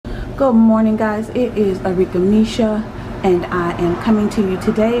Good morning, guys. It is Arickamisha, and I am coming to you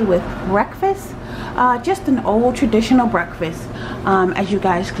today with breakfast. Just an old traditional breakfast. As you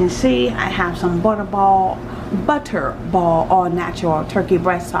guys can see, I have some butterball all natural turkey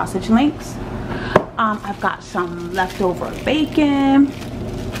breast sausage links. I've got some leftover bacon.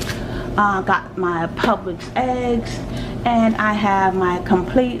 Got my Publix eggs, and I have my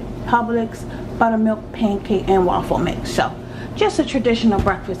complete Publix buttermilk pancake and waffle mix. So just a traditional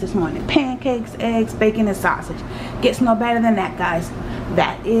breakfast this morning. Pancakes, eggs, bacon, and sausage. Gets no better than that, guys.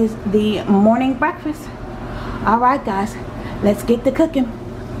 That is the morning breakfast. Alright, guys, let's get to cooking.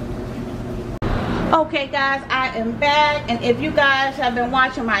 Okay, guys, I am back, and if you guys have been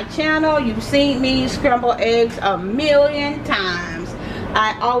watching my channel, you've seen me scramble eggs a million times.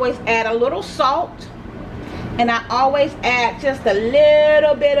 I always add a little salt, and I always add just a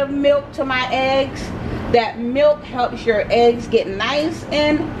little bit of milk to my eggs. That milk helps your eggs get nice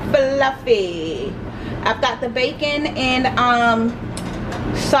and fluffy. I've got the bacon and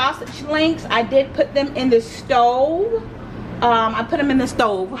sausage links. I did put them in the stove. I put them in the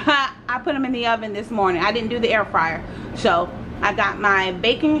stove. I put them in the oven this morning. I didn't do the air fryer. So I got my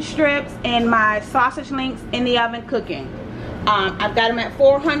bacon strips and my sausage links in the oven cooking. I've got them at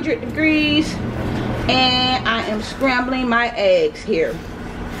 400 degrees, and I am scrambling my eggs here.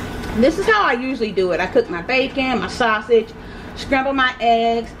 This is how I usually do it. I cook my bacon, my sausage, scramble my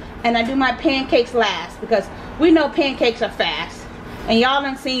eggs, and I do my pancakes last, because we know pancakes are fast. And y'all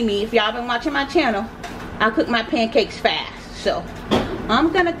done seen me, if y'all been watching my channel, I cook my pancakes fast. So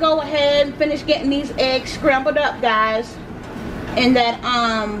I'm gonna go ahead and finish getting these eggs scrambled up, guys. And that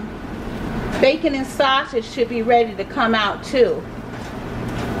bacon and sausage should be ready to come out too.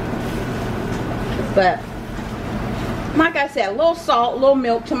 But like I said, a little salt, a little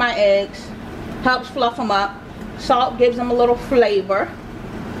milk to my eggs. Helps fluff them up. Salt gives them a little flavor.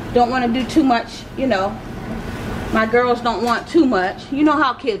 Don't want to do too much, you know. My girls don't want too much. You know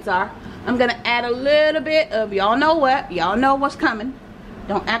how kids are. I'm going to add a little bit of, y'all know what? Y'all know what's coming.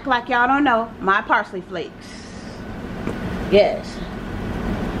 Don't act like y'all don't know. My parsley flakes. Yes.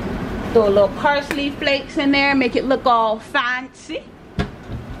 Throw a little parsley flakes in there. Make it look all fancy.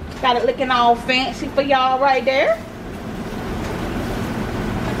 Got it looking all fancy for y'all right there.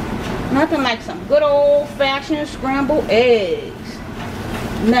 Nothing like some good old-fashioned scrambled eggs.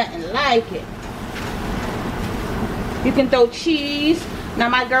 Nothing like it. You can throw cheese. Now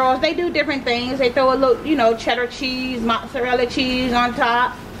my girls, they do different things. They throw a little, you know, cheddar cheese, mozzarella cheese on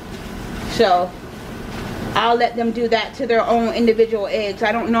top. So I'll let them do that to their own individual eggs.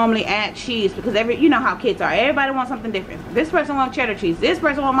 I don't normally add cheese because you know how kids are. Everybody wants something different. This person wants cheddar cheese. This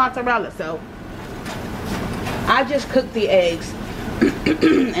person wants mozzarella. So I just cook the eggs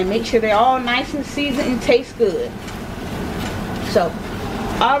and make sure they're all nice and seasoned and taste good. So,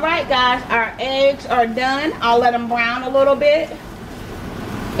 alright guys, our eggs are done. I'll let them brown a little bit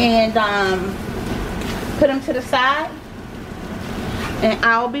and put them to the side, and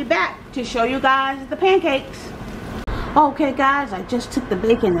I'll be back to show you guys the pancakes. Okay guys, I just took the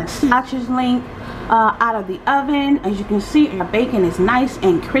bacon and sausage link out of the oven. As you can see, our bacon is nice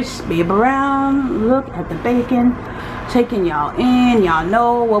and crispy brown. Look at the bacon. Taking y'all in. Y'all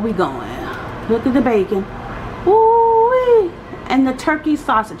know where we going. Look at the bacon. Ooh-wee. And the turkey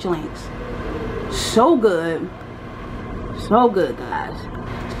sausage links. So good. So good, guys.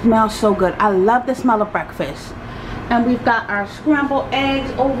 Smells so good. I love the smell of breakfast. And we've got our scrambled eggs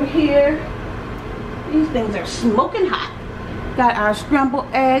over here. These things are smoking hot. Got our scrambled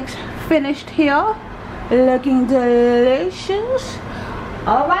eggs finished here. Looking delicious.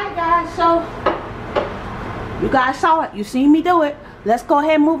 Alright guys, so you guys saw it. You seen me do it. Let's go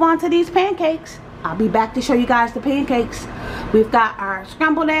ahead and move on to these pancakes. I'll be back to show you guys the pancakes. We've got our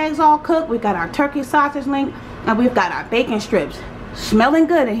scrambled eggs all cooked. We've got our turkey sausage link. And we've got our bacon strips. Smelling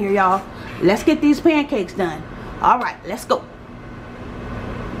good in here, y'all. Let's get these pancakes done. Alright, let's go.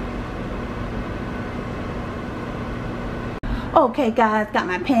 Okay guys, got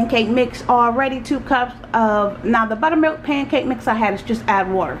my pancake mix already. 2 cups of, now the buttermilk pancake mix I had is just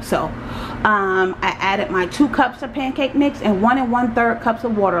add water. So I added my 2 cups of pancake mix and 1 1/3 cups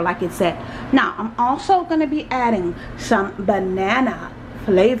of water like it said. Now I'm also going to be adding some banana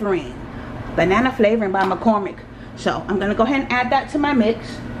flavoring. Banana flavoring by McCormick. So I'm going to go ahead and add that to my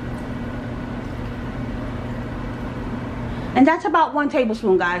mix. And that's about 1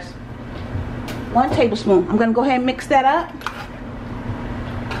 tablespoon, guys. 1 tablespoon. I'm going to go ahead and mix that up.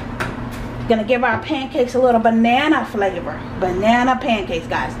 Gonna give our pancakes a little banana flavor. Banana pancakes,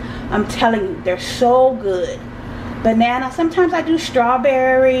 guys. I'm telling you, they're so good. Banana. Sometimes I do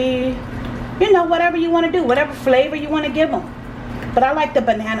strawberry. You know, whatever you want to do. Whatever flavor you want to give them. But I like the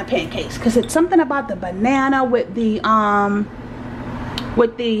banana pancakes because it's something about the banana with the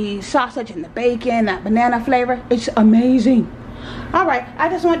sausage and the bacon, that banana flavor. It's amazing. Alright, I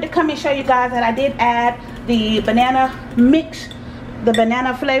just wanted to come and show you guys that I did add the banana mix, the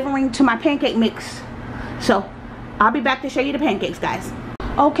banana flavoring to my pancake mix. So I'll be back to show you the pancakes, guys.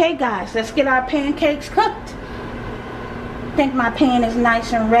 Okay guys, let's get our pancakes cooked. I think my pan is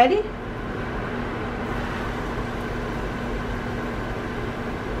nice and ready.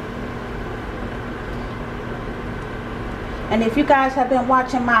 And if you guys have been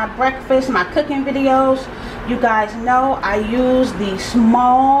watching my breakfast, my cooking videos, you guys know I use the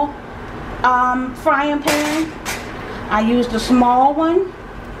small frying pan. I use the small one.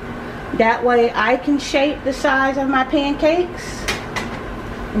 That way I can shape the size of my pancakes.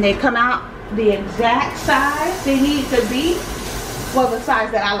 And they come out the exact size they need to be. Well, the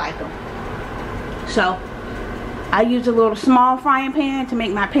size that I like them. So, I use a little small frying pan to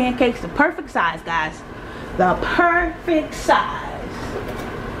make my pancakes the perfect size, guys. The perfect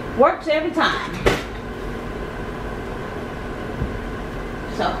size. Works every time.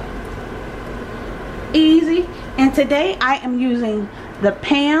 So easy. And today I am using the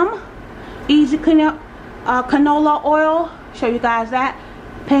Pam Easy canola oil. Show you guys that.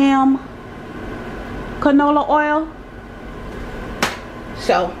 Pam canola oil.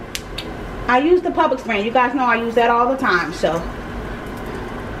 So I use the Publix brand. You guys know I use that all the time. So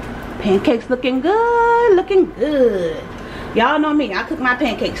pancakes looking good, looking good. Y'all know me, I cook my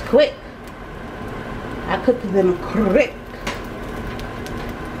pancakes quick. I cook them quick.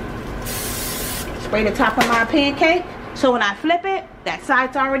 Spray the top of my pancake, so when I flip it, that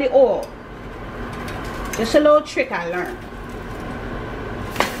side's already oiled. Just a little trick I learned.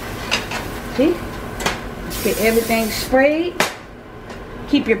 See? Let's get everything sprayed.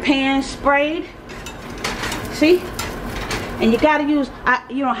 Keep your pan sprayed. See? And you gotta use,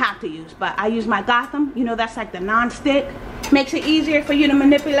 you don't have to use, but I use my Gotham. You know, that's like the non-stick. Makes it easier for you to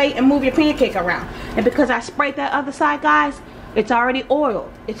manipulate and move your pancake around. And because I sprayed that other side, guys, it's already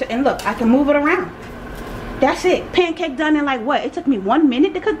oiled. And look, I can move it around. That's it. Pancake done in like what? It took me 1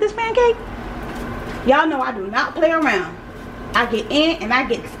 minute to cook this pancake. Y'all know I do not play around. I get in and I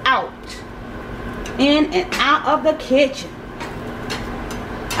get out. In and out of the kitchen.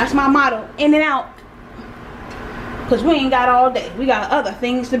 That's my motto. In and out. Because we ain't got all day. We got other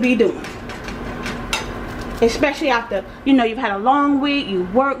things to be doing. Especially after, you know, you've had a long week. You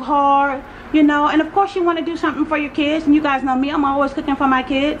work hard. You know. And of course you want to do something for your kids. And you guys know me. I'm always cooking for my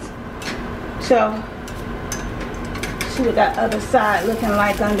kids. So, see what that other side looking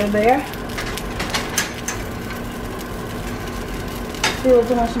like under there. Still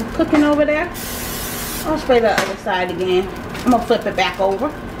doing some cooking over there. I'll spray the other side again. I'm going to flip it back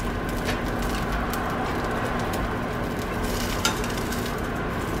over.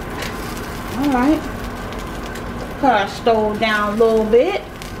 Alright, put our stove down a little bit.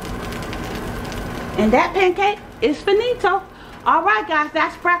 And that pancake is finito. Alright guys,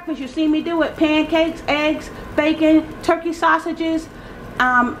 that's breakfast. You see me do it. Pancakes, eggs, bacon, turkey sausages.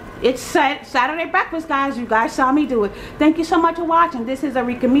 It's Saturday breakfast, guys. You guys saw me do it. Thank you so much for watching. This is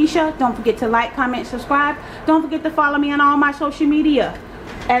Arickamisha. Don't forget to like, comment, subscribe. Don't forget to follow me on all my social media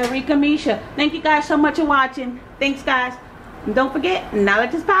at Arickamisha. Thank you guys so much for watching. Thanks guys. And don't forget,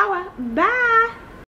 knowledge is power. Bye.